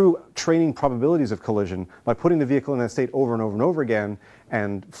true training probabilities of collision by putting the vehicle in that state over and over and over again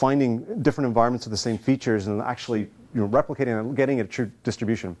and finding different environments with the same features and actually replicating and getting a true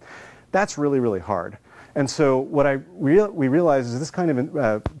distribution. That's really, really hard. And so what we realized is this kind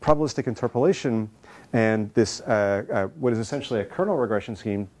of probabilistic interpolation and this what is essentially a kernel regression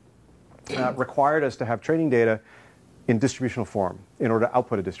scheme required us to have training data in distributional form in order to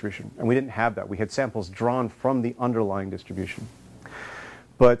output a distribution. And we didn't have that. We had samples drawn from the underlying distribution.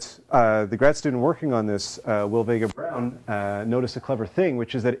 But the grad student working on this, Will Vega Brown, noticed a clever thing,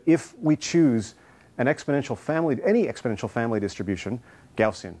 which is that if we choose an exponential family, any exponential family distribution,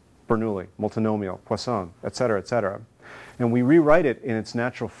 Gaussian, Bernoulli, multinomial, Poisson, et cetera, and we rewrite it in its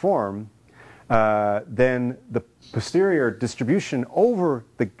natural form, then the posterior distribution over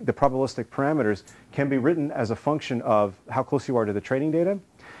the probabilistic parameters can be written as a function of how close you are to the training data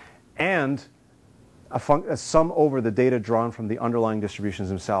and a sum over the data drawn from the underlying distributions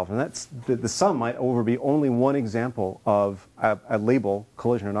themselves. And that's the sum might be only one example of a label,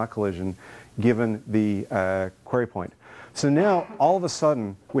 collision or not collision, given the query point. So now, all of a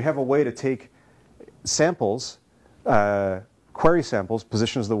sudden, we have a way to take samples, query samples,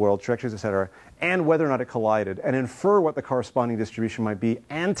 positions of the world, trajectories, etc., and whether or not it collided, and infer what the corresponding distribution might be,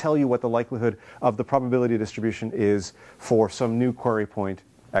 and tell you what the likelihood of the probability distribution is for some new query point,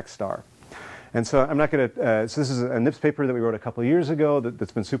 X star. And so I'm not going to, so this is a NIPS paper that we wrote a couple of years ago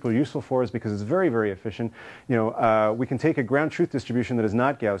that's been super useful for us because it's very, very efficient. You know, we can take a ground truth distribution that is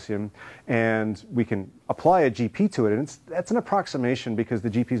not Gaussian and we can apply a GP to it. And that's an approximation because the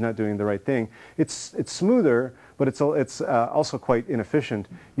GP is not doing the right thing. It's smoother, but it's also quite inefficient.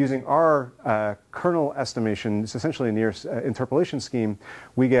 Using our kernel estimation, it's essentially a near interpolation scheme,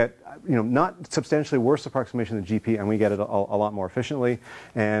 we get not substantially worse approximation than GP, and we get it a lot more efficiently.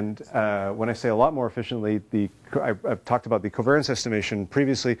 And when I say a lot more efficiently, I've talked about the covariance estimation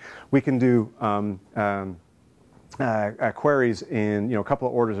previously. We can do queries in a couple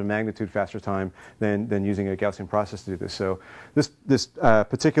of orders of magnitude faster time than using a Gaussian process to do this. So this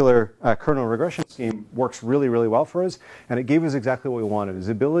particular kernel regression scheme works really, really well for us, and it gave us exactly what we wanted: is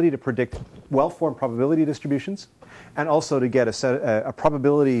the ability to predict well-formed probability distributions, and also to get a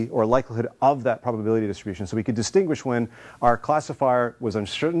probability or likelihood of that probability distribution. So we could distinguish when our classifier was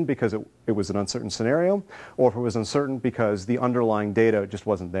uncertain because it was an uncertain scenario, or if it was uncertain because the underlying data just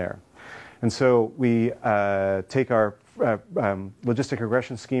wasn't there. And so we take our logistic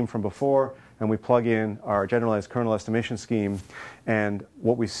regression scheme from before, and we plug in our generalized kernel estimation scheme. And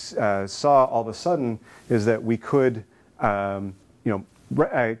what we saw all of a sudden is that we could compute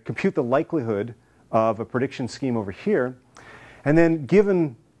the likelihood of a prediction scheme over here. And then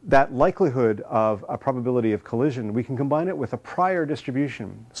given that likelihood of a probability of collision, we can combine it with a prior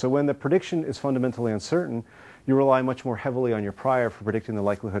distribution. So when the prediction is fundamentally uncertain, you rely much more heavily on your prior for predicting the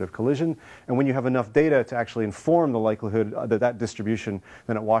likelihood of collision. And when you have enough data to actually inform the likelihood of that distribution,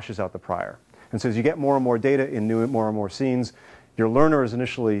 then it washes out the prior. And so as you get more and more data in more and more scenes, your learner is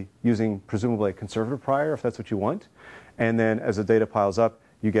initially using presumably a conservative prior, if that's what you want. And then as the data piles up,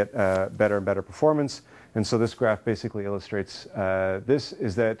 you get better and better performance. And so this graph basically illustrates this,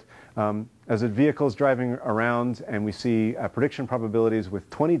 is that as a vehicle is driving around and we see prediction probabilities with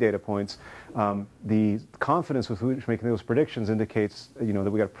 20 data points, the confidence with which making those predictions indicates that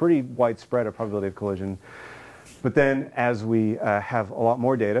we got a pretty wide spread of probability of collision. But then as we have a lot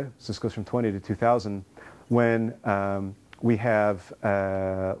more data, so this goes from 20 to 2000, when we have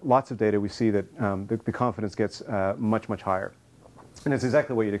lots of data, we see that the confidence gets much, much higher. And it's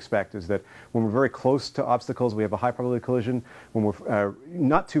exactly what you'd expect, is that when we're very close to obstacles, we have a high probability of collision. When we're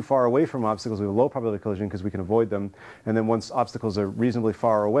not too far away from obstacles, we have a low probability of collision because we can avoid them. And then once obstacles are reasonably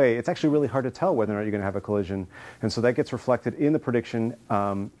far away, it's actually really hard to tell whether or not you're going to have a collision. And so that gets reflected in the prediction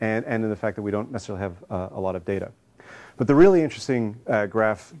and in the fact that we don't necessarily have a lot of data. But the really interesting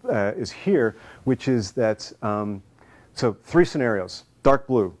graph is here, which is that, so 3 scenarios. Dark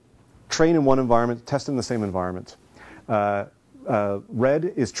blue, train in one environment, test in the same environment.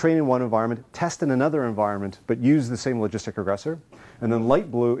 Red is train in one environment, test in another environment, but use the same logistic regressor. And then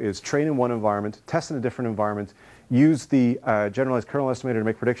light blue is train in one environment, test in a different environment, use the generalized kernel estimator to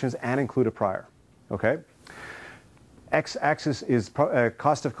make predictions, and include a prior. Okay? X-axis is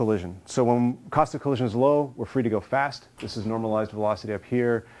cost of collision. So when cost of collision is low, we're free to go fast. This is normalized velocity up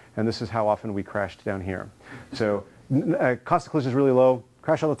here, and this is how often we crashed down here. So cost of collision is really low,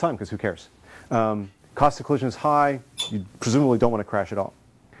 crash all the time because who cares? Cost of collision is high, you presumably don't want to crash at all.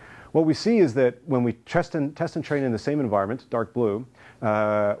 What we see is that when we test and train in the same environment, dark blue,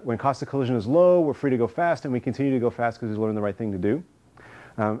 when cost of collision is low, we're free to go fast, and we continue to go fast because we learned the right thing to do.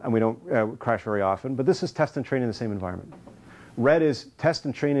 And we don't crash very often. But this is test and train in the same environment. Red is test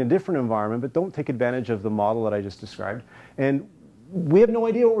and train in a different environment, but don't take advantage of the model that I just described. And we have no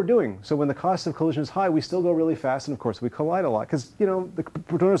idea what we're doing. So when the cost of collision is high, we still go really fast, and of course we collide a lot because the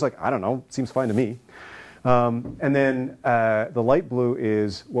protoner's like, I don't know, seems fine to me. And then the light blue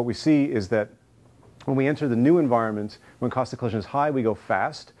is what we see is that when we enter the new environment, when cost of collision is high, we go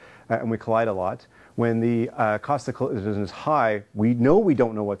fast and we collide a lot. When the cost of collision is high, we know we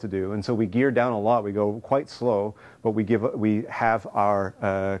don't know what to do, and so we gear down a lot. We go quite slow, but we have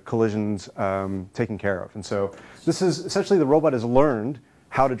our collisions taken care of. And so this is essentially the robot has learned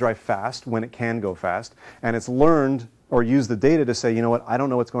how to drive fast when it can go fast, and it's learned or used the data to say, you know what, I don't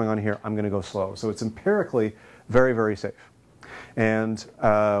know what's going on here, I'm going to go slow. So it's empirically very, very safe. And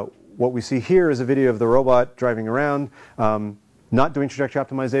what we see here is a video of the robot driving around, not doing trajectory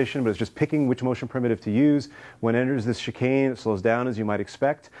optimization, but it's just picking which motion primitive to use. When it enters this chicane, it slows down as you might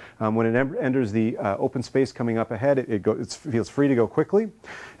expect. When it enters the open space coming up ahead, it feels free to go quickly.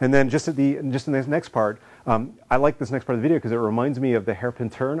 And then just in the next part, I like this next part of the video because it reminds me of the hairpin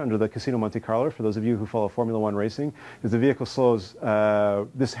turn under the Casino Monte Carlo. For those of you who follow Formula One racing, as the vehicle slows,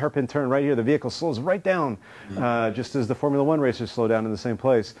 this hairpin turn right here, the vehicle slows right down, just as the Formula One racers slow down in the same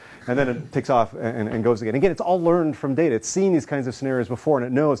place. And then it takes off and goes again. Again, it's all learned from data. It's seen these kinds of scenarios before, and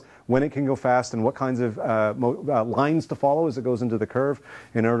it knows when it can go fast and what kinds of lines to follow as it goes into the curve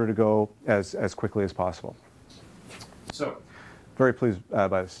in order to go as quickly as possible. So, very pleased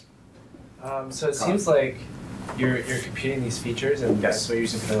by this. So it seems like you're computing these features, and that's what you're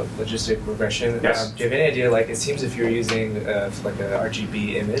using for logistic regression. Yes. Do you have any idea, like, it seems if you're using like a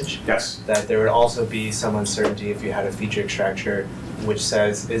RGB image, Yes. that there would also be some uncertainty if you had a feature extractor which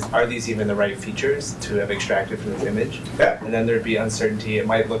says, are these even the right features to have extracted from this image? Yeah. And then there'd be uncertainty. It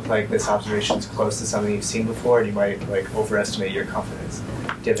might look like this observation is close to something you've seen before, and you might like overestimate your confidence.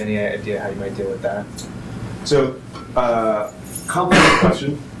 Do you have any idea how you might deal with that? So, complicated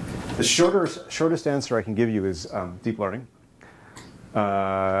question. The shortest answer I can give you is deep learning.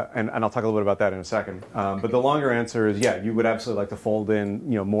 And I'll talk a little bit about that in a second. But the longer answer is, yeah, you would absolutely like to fold in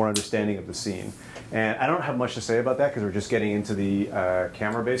more understanding of the scene. And I don't have much to say about that because we're just getting into the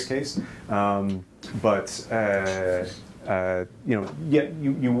camera-based case. But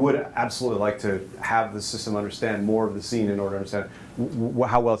you would absolutely like to have the system understand more of the scene in order to understand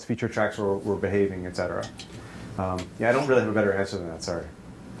how well its feature tracks were behaving, et cetera. Yeah, I don't really have a better answer than that, sorry.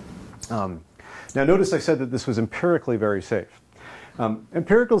 Now notice I said that this was empirically very safe.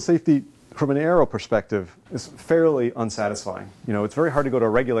 Empirical safety from an aero perspective is fairly unsatisfying. It's very hard to go to a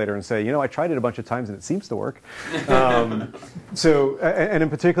regulator and say, I tried it a bunch of times and it seems to work. And in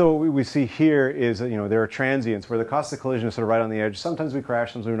particular what we see here is, there are transients where the cost of collision is sort of right on the edge. Sometimes we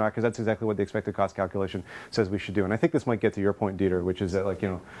crash, sometimes we're not, because that's exactly what the expected cost calculation says we should do. And I think this might get to your point, Dieter, which is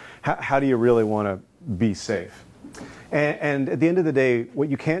that, how do you really want to be safe? And at the end of the day, what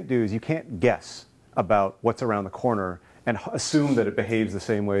you can't do is you can't guess about what's around the corner and assume that it behaves the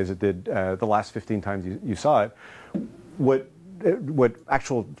same way as it did the last 15 times you saw it. What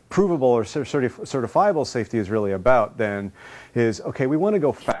actual provable or certifiable safety is really about then is, okay, we want to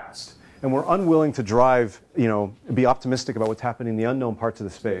go fast, and we're unwilling to drive, be optimistic about what's happening in the unknown parts of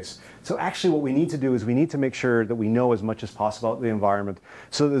the space. So actually what we need to do is we need to make sure that we know as much as possible about the environment.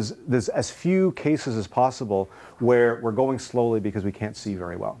 So there's as few cases as possible where we're going slowly because we can't see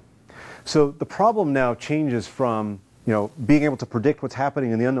very well. So the problem now changes from being able to predict what's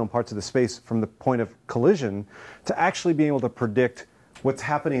happening in the unknown parts of the space from the point of collision to actually being able to predict what's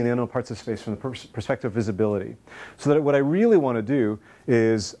happening in the unknown parts of space from the perspective of visibility. So that what I really want to do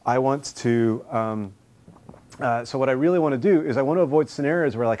is I want to avoid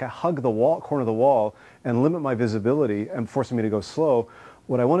scenarios where I hug the corner of the wall and limit my visibility and forcing me to go slow.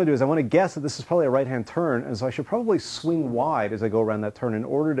 What I want to do is I want to guess that this is probably a right-hand turn, and so I should probably swing wide as I go around that turn in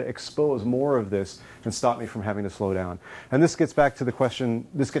order to expose more of this and stop me from having to slow down. And this gets back to the question.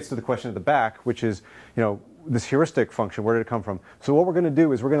 This gets to the question at the back, which is, this heuristic function. Where did it come from? So what we're going to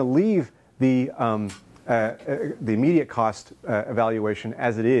do is we're going to leave the immediate cost evaluation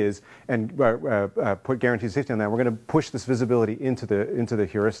as it is, and put guaranteed safety on that. We're going to push this visibility into the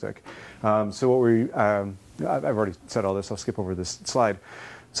heuristic. So what I've already said all this. I'll skip over this slide.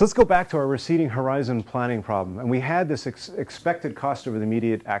 So let's go back to our receding horizon planning problem. And we had this expected cost over the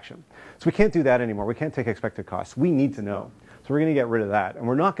immediate action. So we can't do that anymore. We can't take expected costs. We need to know. So we're going to get rid of that. And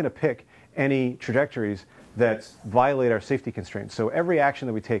we're not going to pick any trajectories that violate our safety constraints. So every action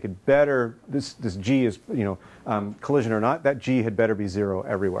that we take, it better, this G is, collision or not, that G had better be 0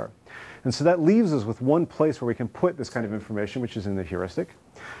 everywhere. And so that leaves us with one place where we can put this kind of information, which is in the heuristic.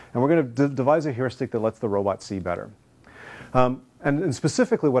 And we're going to devise a heuristic that lets the robot see better. And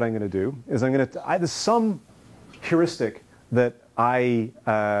specifically what I'm going to do is there's some heuristic that I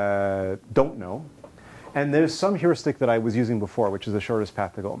don't know, and there's some heuristic that I was using before, which is the shortest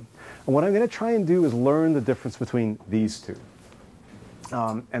path to go. And what I'm going to try and do is learn the difference between these two.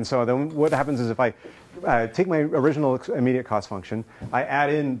 And so then what happens is if I take my original immediate cost function, I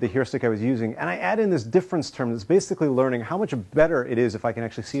add in the heuristic I was using, and I add in this difference term that's basically learning how much better it is if I can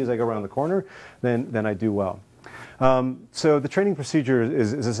actually see as I go around the corner than I do well. So the training procedure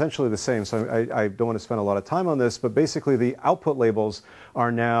is essentially the same, so I don't want to spend a lot of time on this, but basically the output labels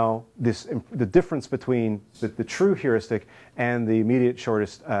are now the difference between the true heuristic and the immediate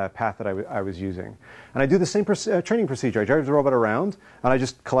shortest path that I was using. And I do the same training procedure. I drive the robot around and I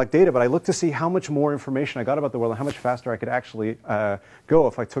just collect data, but I look to see how much more information I got about the world and how much faster I could actually go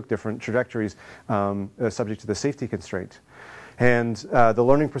if I took different trajectories subject to the safety constraint. And the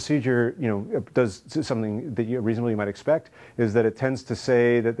learning procedure, does something that you might expect, is that it tends to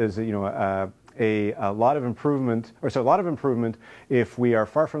say that there's a lot of improvement, a lot of improvement if we are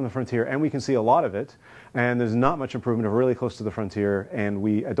far from the frontier and we can see a lot of it, and there's not much improvement if we're really close to the frontier and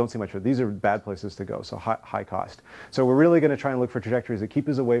we don't see much of it. These are bad places to go, so high cost. So we're really going to try and look for trajectories that keep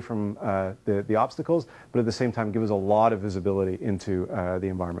us away from the obstacles, but at the same time give us a lot of visibility into the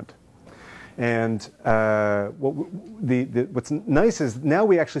environment. And what's nice is now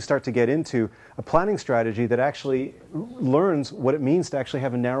we actually start to get into a planning strategy that actually learns what it means to actually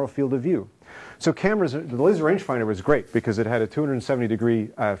have a narrow field of view. So cameras, the laser rangefinder was great because it had a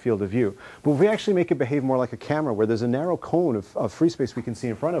 270-degree field of view. But if we actually make it behave more like a camera where there's a narrow cone of free space we can see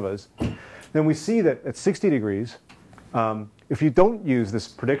in front of us, then we see that at 60 degrees, if you don't use this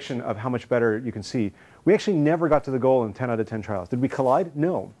prediction of how much better you can see, we actually never got to the goal in 10 out of 10 trials. Did we collide?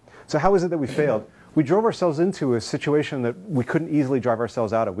 No. So how is it that we failed? We drove ourselves into a situation that we couldn't easily drive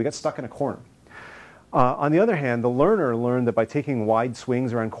ourselves out of. We got stuck in a corner. On the other hand, the learner learned that by taking wide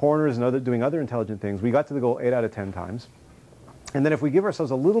swings around corners and doing other intelligent things, we got to the goal 8 out of 10 times. And then if we give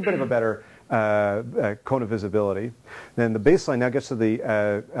ourselves a little bit of a better cone of visibility, then the baseline now gets to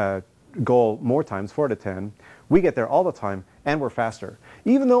the goal more times, 4 out of 10. We get there all the time, and we're faster.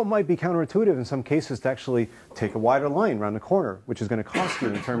 Even though it might be counterintuitive in some cases to actually take a wider line around the corner, which is going to cost you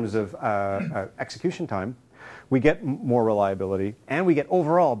in terms of execution time, we get more reliability, and we get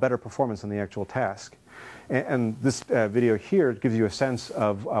overall better performance on the actual task. And this video here gives you a sense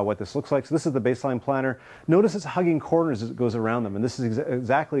of what this looks like. So this is the baseline planner. Notice it's hugging corners as it goes around them, and this is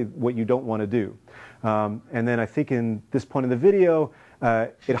exactly what you don't want to do. And then I think in this point in the video,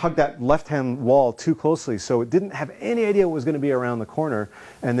 it hugged that left-hand wall too closely, so it didn't have any idea what was going to be around the corner.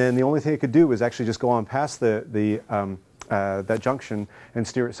 And then the only thing it could do was actually just go on past that junction and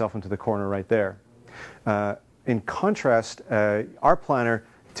steer itself into the corner right there. In contrast, our planner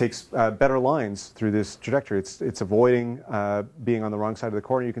takes better lines through this trajectory. It's avoiding being on the wrong side of the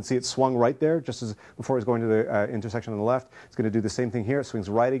corner. You can see it swung right there just as before it was going to the intersection on the left. It's going to do the same thing here. It swings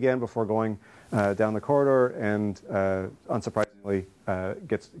right again before going down the corridor and unsurprisingly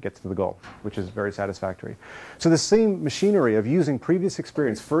gets to the goal, which is very satisfactory. So the same machinery of using previous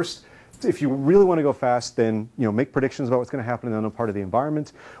experience. First, if you really want to go fast, then make predictions about what's going to happen in another part of the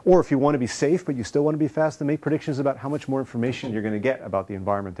environment. Or if you want to be safe but you still want to be fast, then make predictions about how much more information you're going to get about the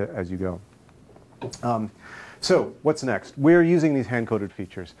environment as you go. So what's next? We're using these hand-coded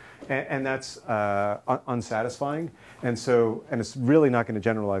features, and that's unsatisfying, and it's really not going to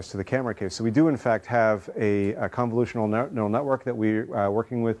generalize to the camera case. So we do, in fact, have a convolutional neural network that we're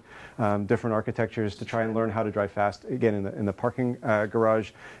working with different architectures to try and learn how to drive fast, again, in the parking garage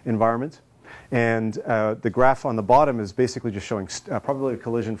environment. And the graph on the bottom is basically just showing probability of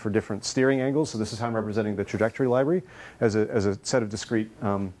collision for different steering angles. So this is how I'm representing the trajectory library as a set of discrete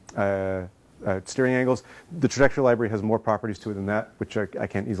steering angles. The trajectory library has more properties to it than that, which I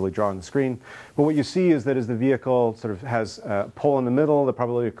can't easily draw on the screen. But what you see is that as the vehicle sort of has a pole in the middle, the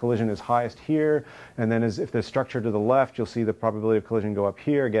probability of collision is highest here. And then if there's structure to the left, you'll see the probability of collision go up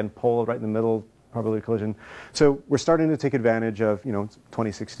here. Again, pole right in the middle, probability of collision. So we're starting to take advantage of,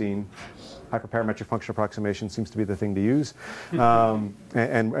 2016. Hyperparametric functional approximation seems to be the thing to use.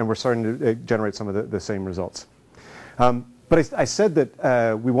 And we're starting to generate some of the same results. But I said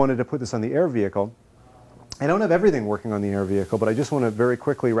that we wanted to put this on the air vehicle. I don't have everything working on the air vehicle, but I just want to very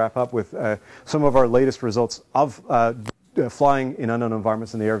quickly wrap up with some of our latest results of flying in unknown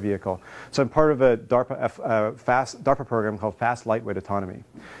environments in the air vehicle. So I'm part of a DARPA program called Fast Lightweight Autonomy.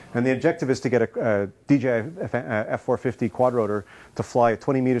 And the objective is to get a DJI F450 quadrotor to fly at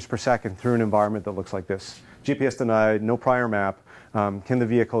 20 meters per second through an environment that looks like this. GPS denied, no prior map. Can the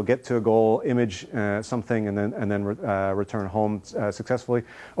vehicle get to a goal, image something, and then return home successfully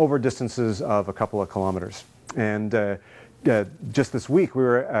over distances of a couple of kilometers? And just this week, we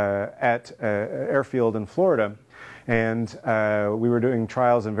were at Airfield in Florida, and we were doing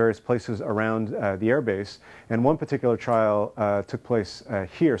trials in various places around the airbase. And one particular trial took place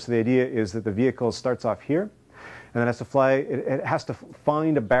here. So the idea is that the vehicle starts off here, and then has to fly. It has to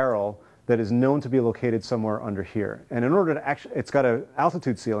find a barrel that is known to be located somewhere under here. And in order to actually, it's got an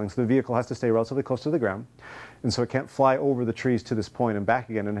altitude ceiling, so the vehicle has to stay relatively close to the ground. And so it can't fly over the trees to this point and back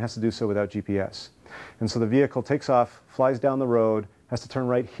again, and it has to do so without GPS. And so the vehicle takes off, flies down the road, has to turn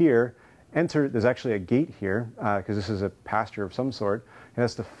right here, enter, there's actually a gate here, because this is a pasture of some sort. It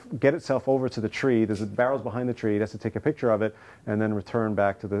has to get itself over to the tree. There's barrels behind the tree. It has to take a picture of it and then return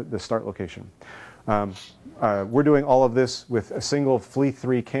back to the start location. We're doing all of this with a single Fleet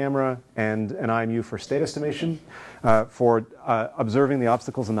 3 camera and an IMU for state estimation. For observing the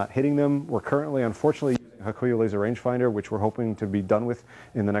obstacles and not hitting them, we're currently, unfortunately, using Hakuyu laser rangefinder, which we're hoping to be done with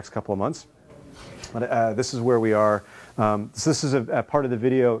in the next couple of months. But this is where we are. So this is a part of the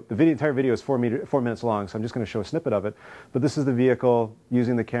video. The entire video is 4 minutes long, so I'm just going to show a snippet of it. But this is the vehicle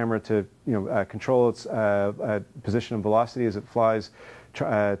using the camera to control its position and velocity as it flies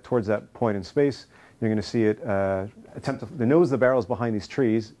towards that point in space. You're going to see it attempt to, it knows the barrels behind these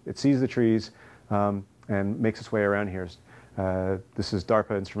trees. It sees the trees and makes its way around here. This is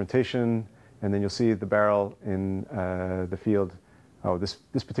DARPA instrumentation, and then you'll see the barrel in the field. Oh,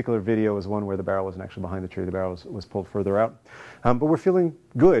 this particular video is one where the barrel wasn't actually behind the tree. The barrel was pulled further out. But we're feeling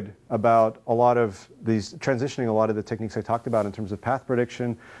good about a lot of these, transitioning a lot of the techniques I talked about in terms of path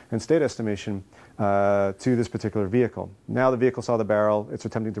prediction and state estimation to this particular vehicle. Now the vehicle saw the barrel. It's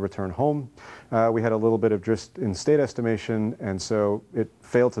attempting to return home. We had a little bit of drift in state estimation, and so it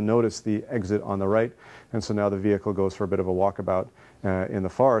failed to notice the exit on the right. And so now the vehicle goes for a bit of a walkabout in the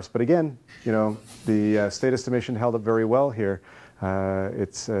forest. But again, the state estimation held up very well here.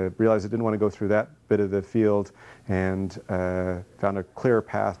 It's realized it didn't want to go through that bit of the field and found a clearer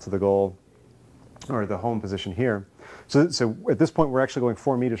path to the goal or the home position here. So at this point, we're actually going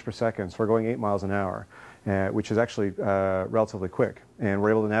 4 meters per second. So we're going 8 miles an hour, which is actually relatively quick. And we're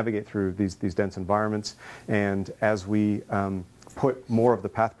able to navigate through these dense environments. And as we put more of the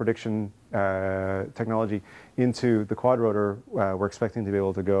path prediction technology into the quadrotor, we're expecting to be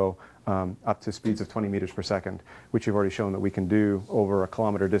able to go up to speeds of 20 meters per second, which you've already shown that we can do over a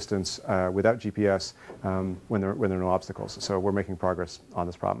kilometer distance without GPS when there are no obstacles. So we're making progress on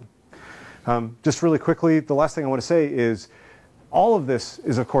this problem. Just really quickly, the last thing I want to say is all of this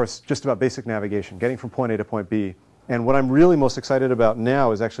is, of course, just about basic navigation, getting from point A to point B. And what I'm really most excited about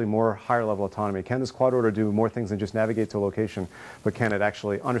now is actually more higher level autonomy. Can this quadrotor do more things than just navigate to a location, but can it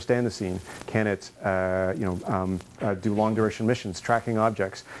actually understand the scene? Can it do long duration missions, tracking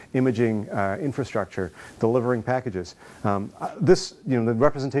objects, imaging infrastructure, delivering packages? The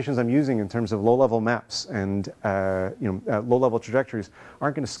representations I'm using in terms of low level maps and low level trajectories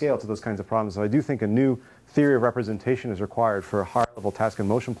aren't going to scale to those kinds of problems. So I do think a new theory of representation is required for higher level task and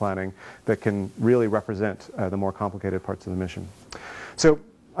motion planning that can really represent the more complicated parts of the mission. So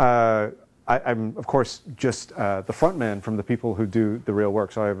I'm, of course, just the front man from the people who do the real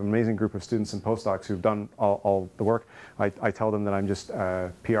work. So I have an amazing group of students and postdocs who've done all the work. I tell them that I'm just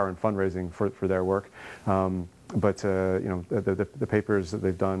PR and fundraising for their work. But the papers that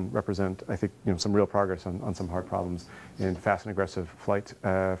they've done represent, I think, some real progress on some hard problems in fast and aggressive flight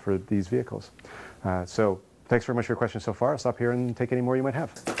for these vehicles. So thanks very much for your questions so far. I'll stop here and take any more you might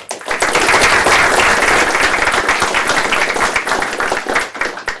have.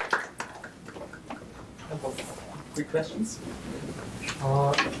 Quick questions?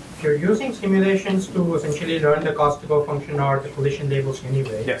 If you're using simulations to essentially learn the cost-to-go function or the collision labels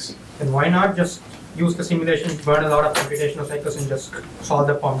anyway, yes, then why not just use the simulations, burn a lot of computational cycles, and just solve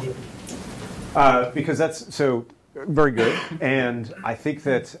the problem deeply? Because that's so very good, and I think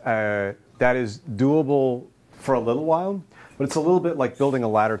that that is doable for a little while, but it's a little bit like building a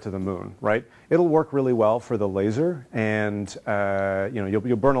ladder to the moon, right? It'll work really well for the laser, and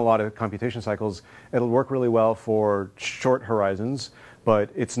you'll burn a lot of computation cycles. It'll work really well for short horizons,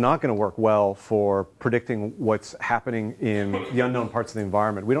 but it's not going to work well for predicting what's happening in the unknown parts of the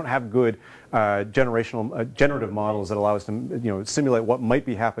environment. We don't have good generative models that allow us to simulate what might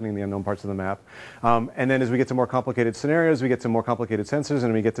be happening in the unknown parts of the map. And then as we get to more complicated scenarios, we get to more complicated sensors,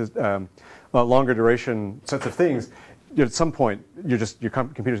 and we get to longer duration sets of things. At some point, your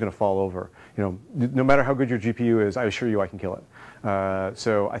computer's going to fall over. No matter how good your GPU is, I assure you I can kill it.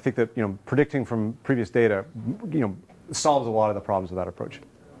 So I think that predicting from previous data, solves a lot of the problems with that approach.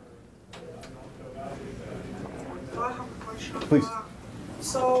 I have a question. Please.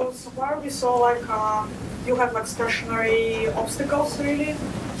 So far we saw you have stationary obstacles really.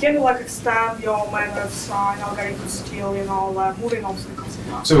 Can you extend your methods and algorithms till moving obstacles?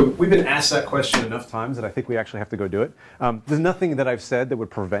 So we've been asked that question enough times that I think we actually have to go do it. There's nothing that I've said that would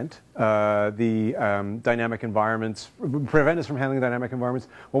prevent the dynamic environments, prevent us from handling dynamic environments.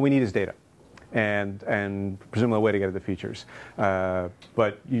 What we need is data. and presumably a way to get at the features.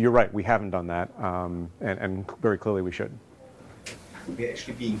 But you're right, we haven't done that, and very clearly we should. We're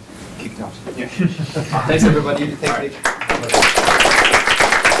actually being kicked out. Thanks, everybody. Thanks, Nick.